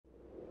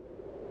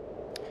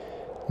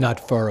Not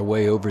far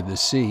away over the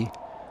sea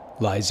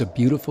lies a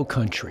beautiful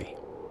country.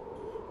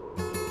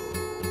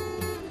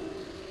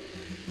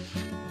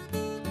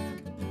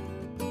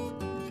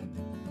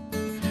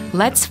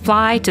 Let's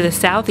fly to the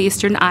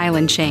southeastern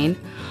island chain,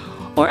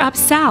 or up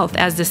south,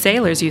 as the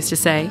sailors used to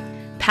say,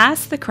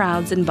 past the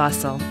crowds and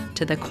bustle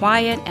to the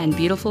quiet and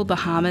beautiful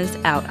Bahamas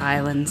out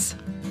islands.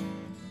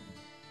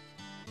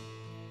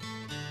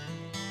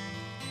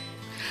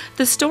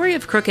 The story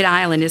of Crooked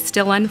Island is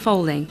still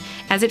unfolding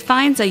as it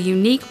finds a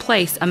unique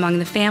place among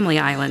the family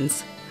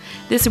islands.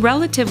 This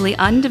relatively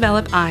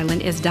undeveloped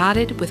island is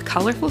dotted with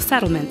colorful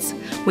settlements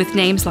with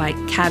names like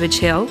Cabbage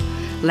Hill,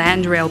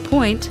 Landrail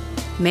Point,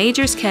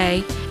 Majors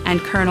Cay,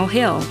 and Colonel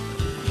Hill.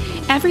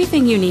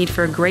 Everything you need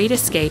for a great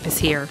escape is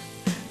here.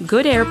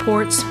 Good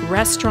airports,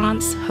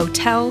 restaurants,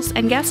 hotels,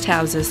 and guest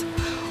houses,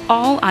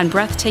 all on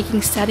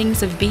breathtaking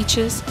settings of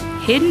beaches,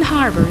 hidden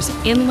harbors,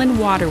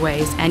 inland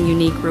waterways, and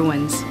unique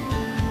ruins.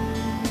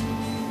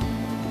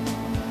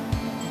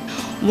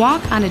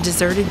 Walk on a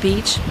deserted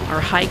beach or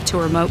hike to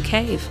a remote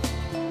cave.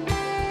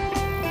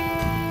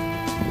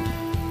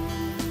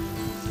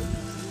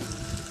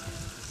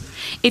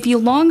 If you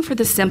long for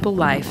the simple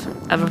life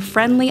of a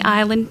friendly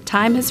island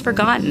time has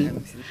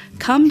forgotten,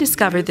 come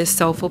discover this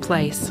soulful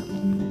place.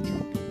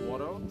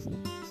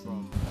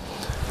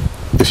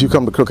 If you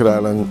come to Crooked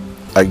Island,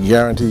 I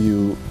guarantee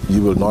you,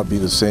 you will not be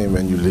the same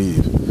when you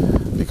leave,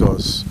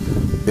 because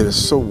it is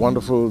so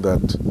wonderful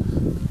that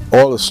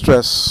all the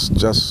stress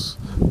just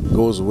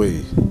goes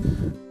away.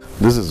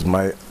 This is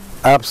my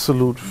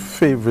absolute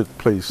favorite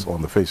place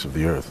on the face of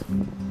the earth.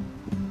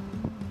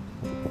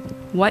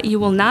 What you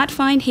will not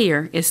find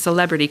here is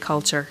celebrity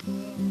culture,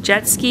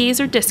 jet skis,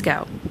 or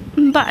disco.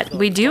 But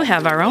we do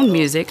have our own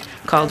music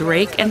called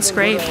Rake and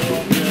Scrape.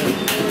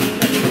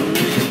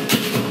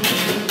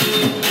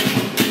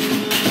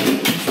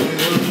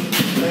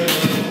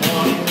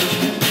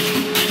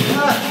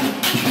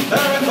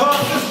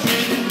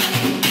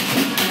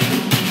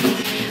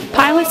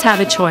 Pilots have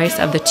a choice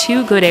of the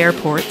two good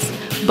airports,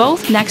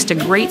 both next to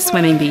great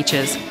swimming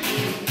beaches.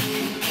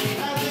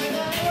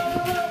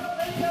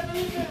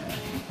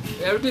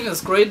 Everything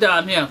is great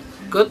down here.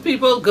 Good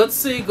people, good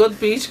sea, good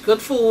beach,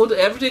 good food,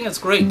 everything is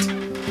great.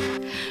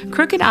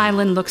 Crooked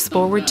Island looks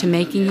forward to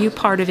making you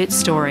part of its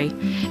story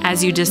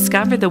as you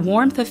discover the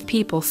warmth of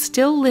people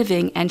still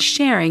living and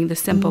sharing the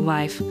simple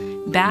life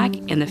back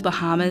in the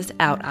Bahamas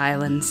out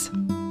islands.